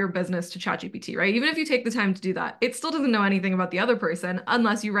about your business to ChatGPT, right? Even if you take the time to do that, it still doesn't know anything about the other person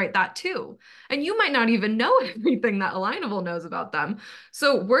unless you write that too. And you might not even know everything that Alignable knows about them.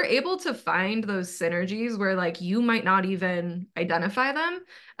 So we're able to find those synergies where, like, you might not even identify them.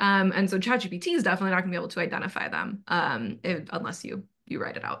 And so ChatGPT is definitely not gonna be able to identify them unless you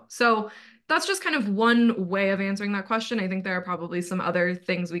write it out. So that's just kind of one way of answering that question. I think there are probably some other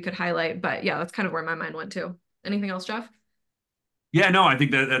things we could highlight, but yeah, that's kind of where my mind went to. Anything else, Geoff? Yeah, no, I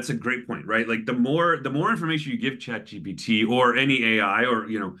think that's a great point, right? Like the more information you give ChatGPT or any AI, or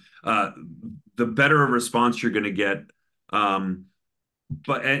the better a response you're going to get. And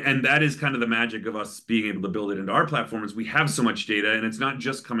that is kind of the magic of us being able to build it into our platform, is we have so much data, and it's not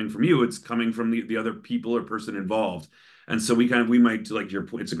just coming from you; it's coming from the other people or person involved. And so we might, like your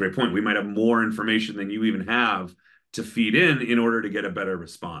point, it's a great point. We might have more information than you even have to feed in order to get a better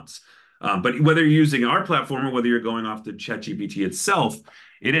response. But whether you're using our platform or whether you're going off the ChatGPT itself,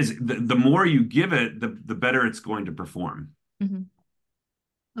 it is the more you give it, the better it's going to perform.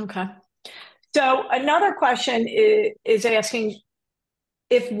 Mm-hmm. Okay. So another question is asking,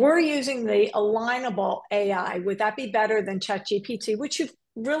 if we're using the Alignable AI, would that be better than ChatGPT? Which you've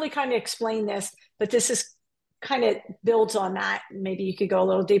really kind of explained this, but this is kind of builds on that. Maybe you could go a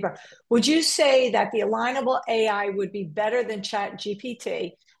little deeper. Would you say that the Alignable AI would be better than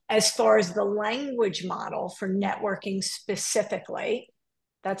ChatGPT as far as the language model for networking specifically?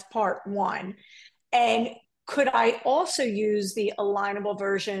 That's part one. And could I also use the Alignable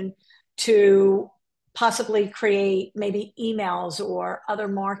version to possibly create maybe emails or other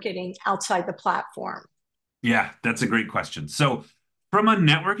marketing outside the platform? Yeah, that's a great question. So from a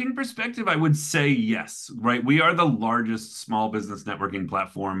networking perspective, I would say yes, right? We are the largest small business networking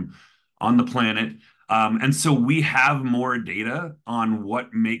platform on the planet. And so we have more data on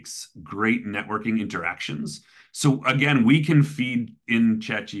what makes great networking interactions. So again, we can feed in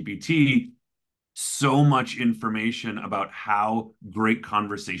ChatGPT so much information about how great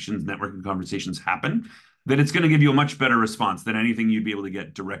conversations, networking conversations happen. then it's going to give you a much better response than anything you'd be able to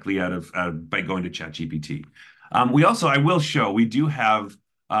get directly out of by going to ChatGPT. I will show, we do have,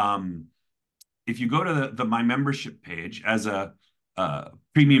 if you go to the My Membership page as a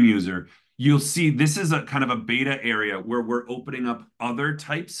premium user, you'll see this is a kind of a beta area where we're opening up other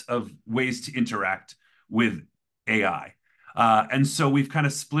types of ways to interact with AI. And so we've kind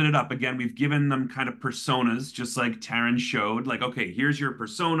of split it up. Again, we've given them kind of personas, just like Taryn showed, like, okay, here's your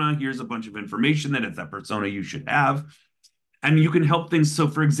persona, here's a bunch of information that it's that persona you should have. And you can help things. So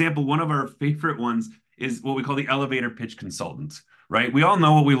for example, one of our favorite ones is what we call the elevator pitch consultant, right? We all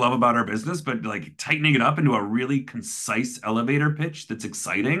know what we love about our business, but like tightening it up into a really concise elevator pitch that's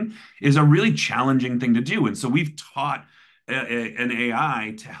exciting is a really challenging thing to do. And so we've taught an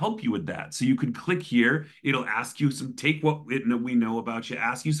AI to help you with that. So you could click here, it'll ask you take what we know about you,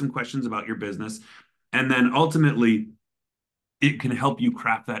 ask you some questions about your business, and then ultimately it can help you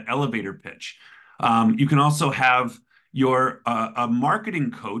craft that elevator pitch. You can also have your a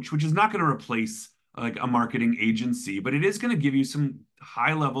marketing coach, which is not going to replace like a marketing agency, but it is going to give you some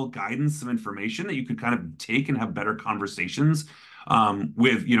high level guidance, some information that you could kind of take and have better conversations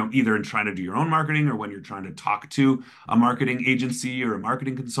with, either in trying to do your own marketing or when you're trying to talk to a marketing agency or a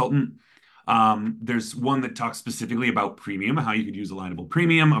marketing consultant. There's one that talks specifically about premium, how you could use Alignable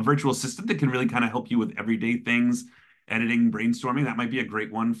Premium, a virtual assistant that can really kind of help you with everyday things, editing, brainstorming. That might be a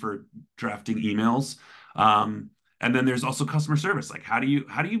great one for drafting emails. And then there's also customer service. Like, how do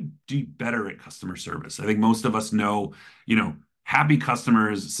you do better at customer service? I think most of us know, happy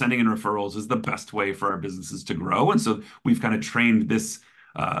customers, sending in referrals is the best way for our businesses to grow. And so we've kind of trained this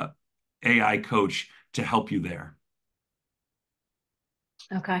AI coach to help you there.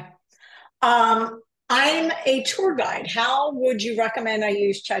 Okay. I'm a tour guide. How would you recommend I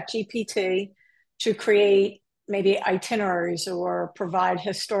use ChatGPT to create maybe itineraries or provide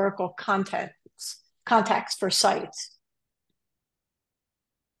historical context for sites?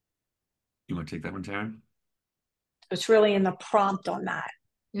 You want to take that one, Taryn? It's really in the prompt on that.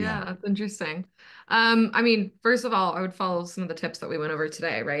 Yeah, that's interesting. I mean, first of all, I would follow some of the tips that we went over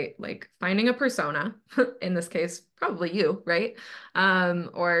today, right? Like finding a persona, in this case, probably you, right?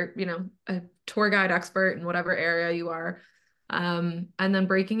 Or, a tour guide expert in whatever area you are. And then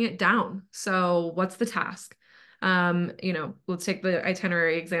breaking it down. So what's the task? Let's take the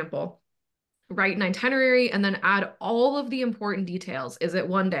itinerary example. Write an itinerary and then add all of the important details. Is it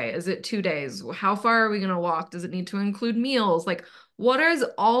 1 day? Is it 2 days? How far are we going to walk? Does it need to include meals? Like, what is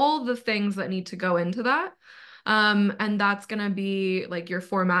all the things that need to go into that? And that's going to be like your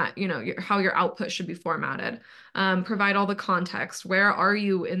format, how your output should be formatted. Provide all the context. Where are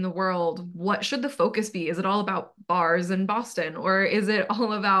you in the world? What should the focus be? Is it all about bars in Boston, or is it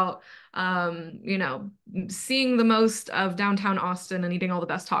all about seeing the most of downtown Austin and eating all the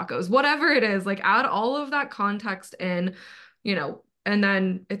best tacos? Whatever it is, like add all of that context in, and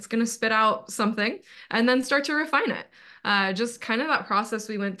then it's going to spit out something and then start to refine it. Just kind of that process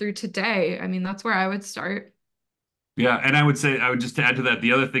we went through today. I mean, that's where I would start. Yeah, and I would just add to that,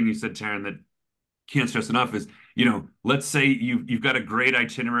 the other thing you said, Taryn, that can't stress enough is, let's say you've got a great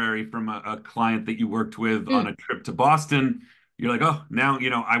itinerary from a client that you worked with on a trip to Boston. You're like, oh, now,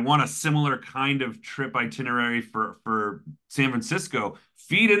 I want a similar kind of trip itinerary for San Francisco.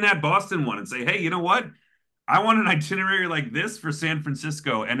 Feed in that Boston one and say, hey, you know what? I want an itinerary like this for San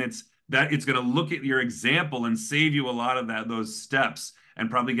Francisco. And it's going to look at your example and save you a lot of those steps and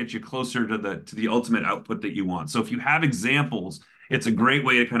probably get you closer to the ultimate output that you want. So if you have examples, it's a great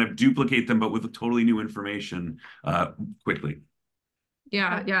way to kind of duplicate them, but with totally new information quickly.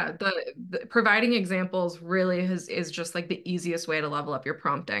 Yeah. The providing examples really is just like the easiest way to level up your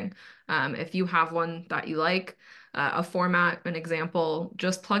prompting. If you have one that you like, a format, an example,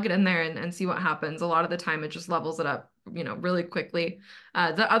 just plug it in there and see what happens. A lot of the time it just levels it up, really quickly.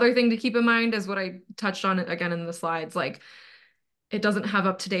 The other thing to keep in mind is what I touched on again in the slides, like it doesn't have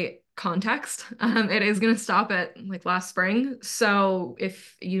up-to-date context. It is going to stop at like last spring. So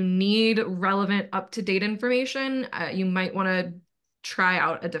if you need relevant up-to-date information, you might want to try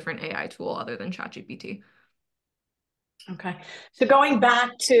out a different AI tool other than ChatGPT. Okay. So going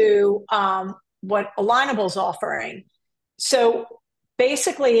back to what Alignable's offering. So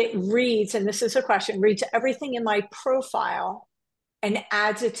basically it reads, and this is a question, reads everything in my profile and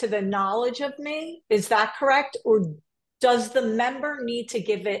adds it to the knowledge of me. Is that correct? Or does the member need to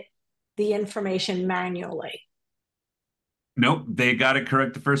give it the information manually? Nope, they got it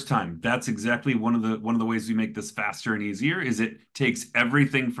correct the first time. That's exactly one of the ways we make this faster and easier is it takes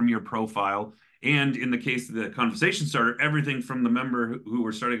everything from your profile, and in the case of the conversation starter, everything from the member who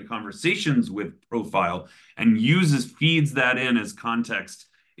we're starting conversations with profile, and feeds that in as context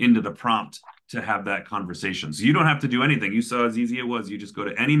into the prompt to have that conversation. So you don't have to do anything. You saw how easy it was. You just go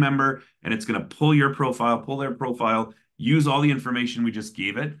to any member and it's going to pull your profile, pull their profile, use all the information we just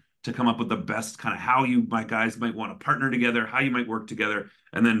gave it to come up with the best kind of how you guys might want to partner together, how you might work together,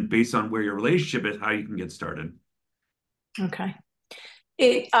 and then based on where your relationship is, how you can get started. Okay.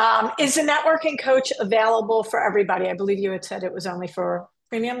 Is the networking coach available for everybody? I believe you had said it was only for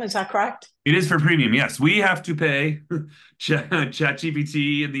premium. Is that correct? It is for premium, yes. We have to pay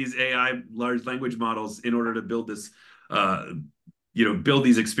ChatGPT and these AI large language models in order to build this, build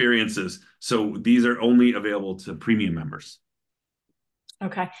these experiences. So these are only available to premium members.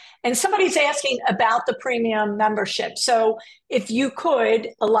 Okay. And somebody's asking about the premium membership. So if you could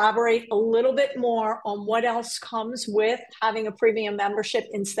elaborate a little bit more on what else comes with having a premium membership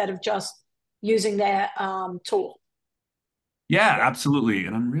instead of just using that tool. Yeah, absolutely.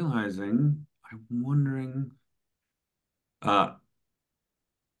 And I'm wondering,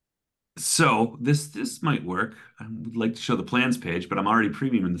 so this might work. I would like to show the plans page, but I'm already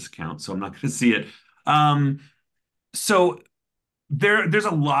premium in this account, so I'm not going to see it. So there's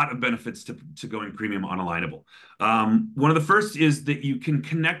a lot of benefits to going premium on Alignable. One of the first is that you can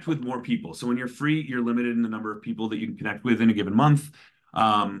connect with more people. So when you're free, you're limited in the number of people that you can connect with in a given month.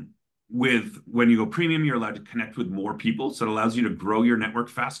 When you go premium, you're allowed to connect with more people, so it allows you to grow your network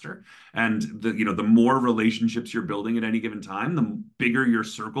faster. And the more relationships you're building at any given time, the bigger your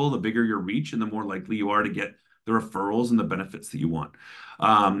circle, the bigger your reach, and the more likely you are to get the referrals and the benefits that you want.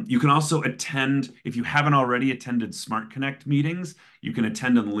 You can also attend, if you haven't already attended Smart Connect meetings, you can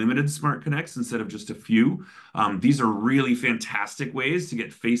attend unlimited Smart Connects instead of just a few. These are really fantastic ways to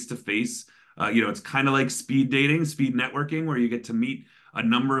get face-to-face. It's kind of like speed dating, speed networking, where you get to meet a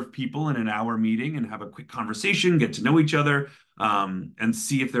number of people in an hour meeting and have a quick conversation, get to know each other, and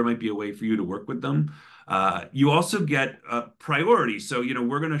see if there might be a way for you to work with them. You also get priority. So,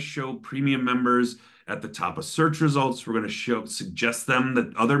 we're going to show premium members at the top of search results. We're going to suggest them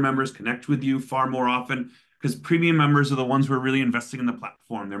that other members connect with you far more often, because premium members are the ones who are really investing in the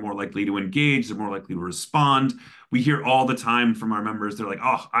platform. They're more likely to engage. They're more likely to respond. We hear all the time from our members. They're like,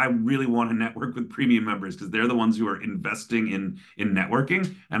 oh, I really want to network with premium members because they're the ones who are investing in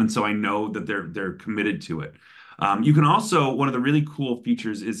networking. And so I know that they're committed to it. You can also, one of the really cool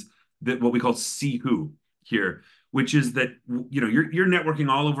features is that what we call See Who here, which is that, you're networking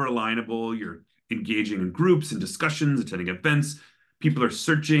all over Alignable. You're engaging in groups and discussions, attending events. People are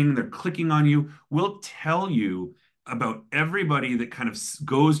searching, they're clicking on you. We'll tell you about everybody that kind of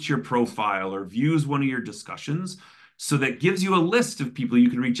goes to your profile or views one of your discussions. So that gives you a list of people you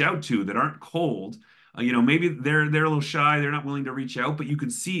can reach out to that aren't cold. Maybe they're a little shy, they're not willing to reach out, but you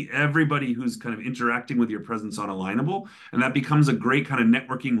can see everybody who's kind of interacting with your presence on Alignable. And that becomes a great kind of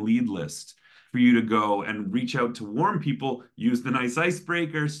networking lead list for you to go and reach out to warm people, use the nice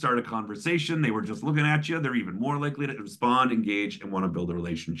icebreaker, start a conversation. They were just looking at you. They're even more likely to respond, engage, and want to build a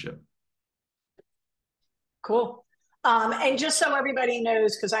relationship. Cool. And just so everybody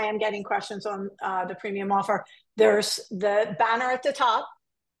knows, because I am getting questions on the premium offer, there's the banner at the top.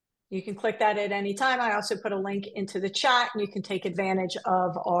 You can click that at any time. I also put a link into the chat, and you can take advantage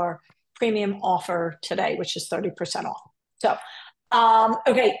of our premium offer today, which is 30% off. So,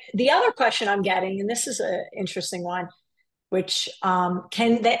 okay, the other question I'm getting, and this is an interesting one, which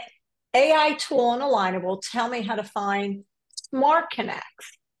can the AI tool on Alignable tell me how to find smart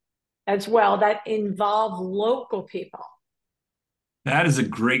connects as well that involve local people? That is a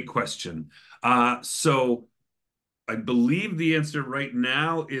great question. So I believe the answer right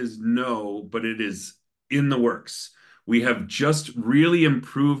now is no, but it is in the works. We have just really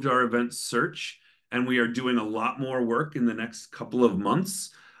improved our event search, and we are doing a lot more work in the next couple of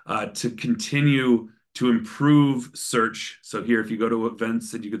months to continue to improve search. So here, if you go to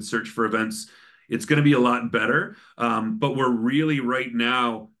events and you can search for events, it's going to be a lot better. But we're really right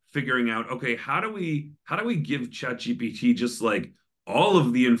now figuring out, okay, how do we give ChatGPT just like all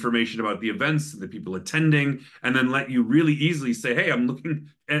of the information about the events, the people attending, and then let you really easily say, hey, I'm looking,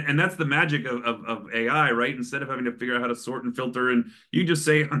 and that's the magic of AI, right? Instead of having to figure out how to sort and filter, and you just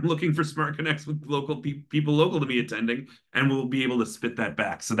say, I'm looking for smart connects with local people local to me attending, and we'll be able to spit that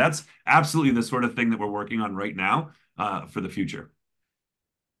back. So that's absolutely the sort of thing that we're working on right now for the future.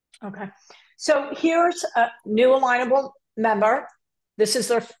 Okay. So here's a new Alignable member. This is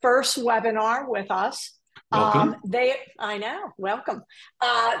their first webinar with us. Welcome. I know, welcome.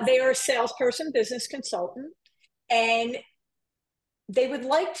 They are a salesperson, business consultant, and they would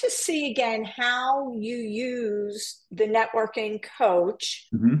like to see again how you use the networking coach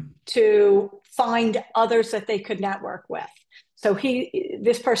to find others that they could network with. So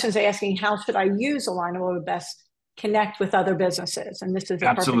this person's asking, how should I use Alignable to best connect with other businesses? And this is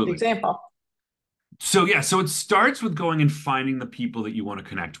a perfect example. So yeah, so it starts with going and finding the people that you want to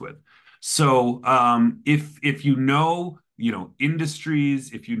connect with. So if you know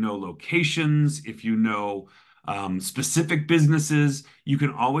industries, if you know locations, if you know specific businesses, you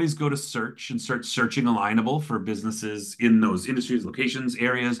can always go to search and start searching Alignable for businesses in those industries, locations,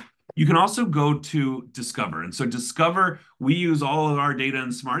 areas. You can also go to Discover. And so Discover, we use all of our data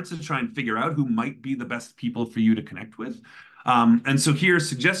and smarts to try and figure out who might be the best people for you to connect with. And so here,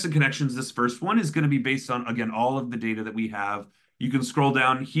 suggested connections, this first one is going to be based on, again, all of the data that we have. You can scroll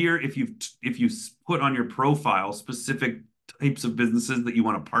down here if you put on your profile specific types of businesses that you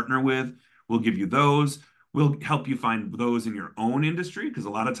want to partner with, we'll give you those. We'll help you find those in your own industry, because a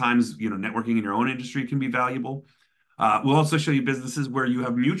lot of times, you know, networking in your own industry can be valuable. We'll also show you businesses where you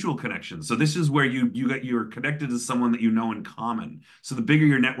have mutual connections. So this is where you're connected to someone that you know in common. So the bigger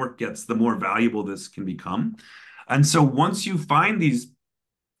your network gets, the more valuable this can become. And so once you find these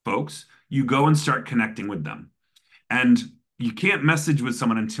folks, you go and start connecting with them. And you can't message with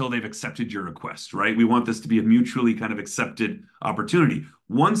someone until they've accepted your request, right? We want this to be a mutually kind of accepted opportunity.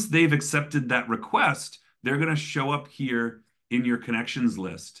 Once they've accepted that request, they're going to show up here in your connections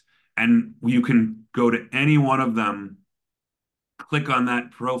list. And you can go to any one of them, click on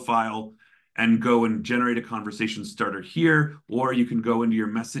that profile, and go and generate a conversation starter here, or you can go into your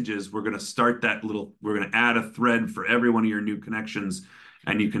messages. We're going to add a thread for every one of your new connections,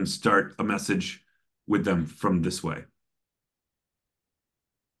 and you can start a message with them from this way.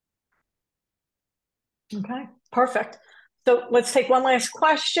 Okay, perfect. So let's take one last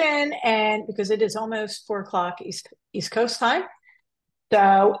question, and because it is almost 4 o'clock East Coast time.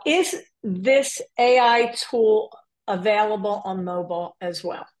 So is this AI tool available on mobile as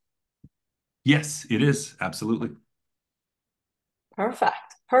well? Yes, it is. Absolutely. Perfect.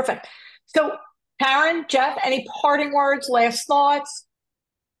 Perfect. So Taryn, Geoff, any parting words, last thoughts?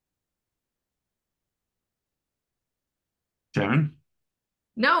 Taryn?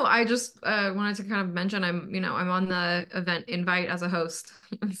 No, I just wanted to kind of mention I'm on the event invite as a host.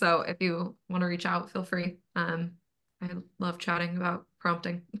 So if you want to reach out, feel free. I love chatting about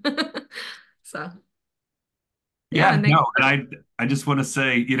prompting. So yeah, and No, and I just want to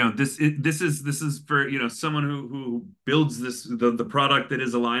say, you know, this is for, you know, someone who builds the product that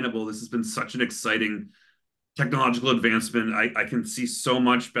is Alignable. This has been such an exciting technological advancement. I can see so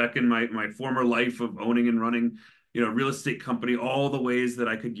much back in my former life of owning and running, you know, a real estate company, all the ways that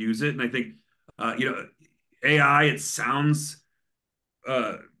I could use it. And I think, you know, AI, it sounds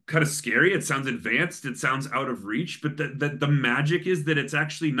kind of scary. It sounds advanced. It sounds out of reach, but the magic is that it's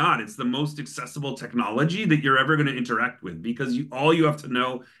actually not. It's the most accessible technology that you're ever going to interact with, because all you have to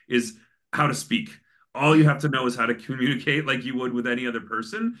know is how to speak. All you have to know is how to communicate like you would with any other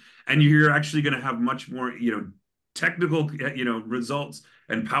person. And you're actually going to have much more, you know, technical, you know, results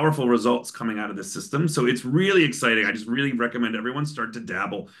and powerful results coming out of this system. So it's really exciting. I just really recommend everyone start to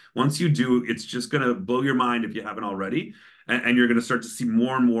dabble. Once you do, it's just going to blow your mind if you haven't already. And you're going to start to see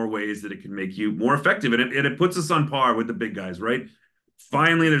more and more ways that it can make you more effective. And it puts us on par with the big guys, right?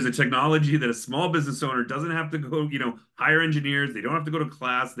 Finally, there's a technology that a small business owner doesn't have to go, you know, hire engineers. They don't have to go to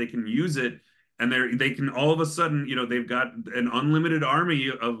class. They can use it. And they can all of a sudden, you know, they've got an unlimited army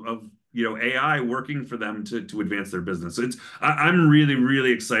of you know, AI working for them to advance their business. So I'm really,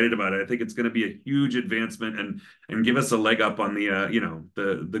 really excited about it. I think it's going to be a huge advancement and give us a leg up on the, you know,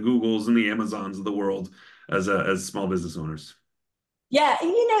 the Googles and the Amazons of the world as small business owners. Yeah,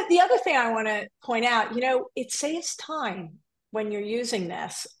 you know, the other thing I want to point out, you know, it saves time when you're using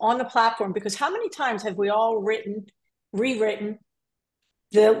this on the platform, because how many times have we all rewritten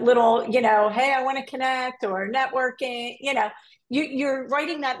the little, you know, hey, I want to connect, or networking, you know, you're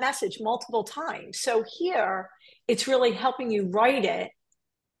writing that message multiple times. So here, it's really helping you write it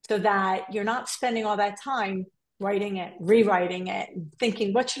so that you're not spending all that time writing it, rewriting it,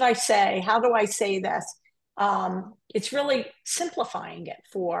 thinking, what should I say? How do I say this? It's really simplifying it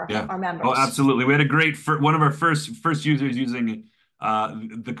for our members. Oh, absolutely. We had a great one of our first users using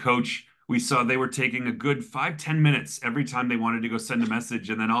the coach. We saw they were taking a good 5-10 minutes every time they wanted to go send a message,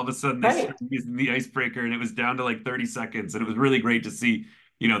 and then all of a sudden they started using the icebreaker, and it was down to like 30 seconds, and it was really great to see.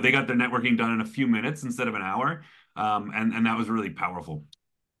 You know, they got their networking done in a few minutes instead of an hour, and that was really powerful.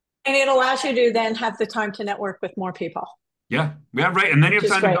 And it allows you to then have the time to network with more people. Yeah, right. And then you have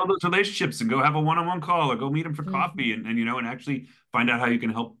time to build those relationships and go have a one-on-one call or go meet them for coffee and you know, and actually find out how you can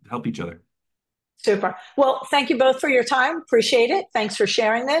help each other. Super. Well, thank you both for your time. Appreciate it. Thanks for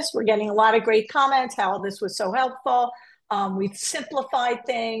sharing this. We're getting a lot of great comments, how this was so helpful. We've simplified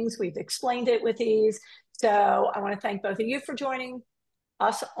things. We've explained it with ease. So I want to thank both of you for joining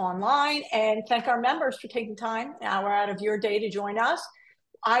us online, and thank our members for taking time, an hour out of your day, to join us.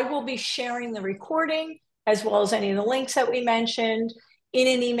 I will be sharing the recording as well as any of the links that we mentioned in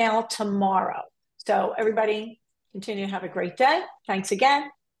an email tomorrow. So everybody continue to have a great day. Thanks again.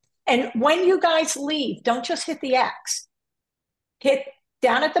 And when you guys leave, don't just hit the X. Hit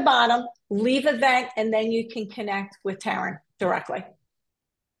down at the bottom, leave event, and then you can connect with Taryn directly.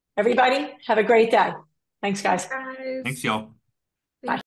 Everybody, have a great day. Thanks, guys. Thanks, y'all.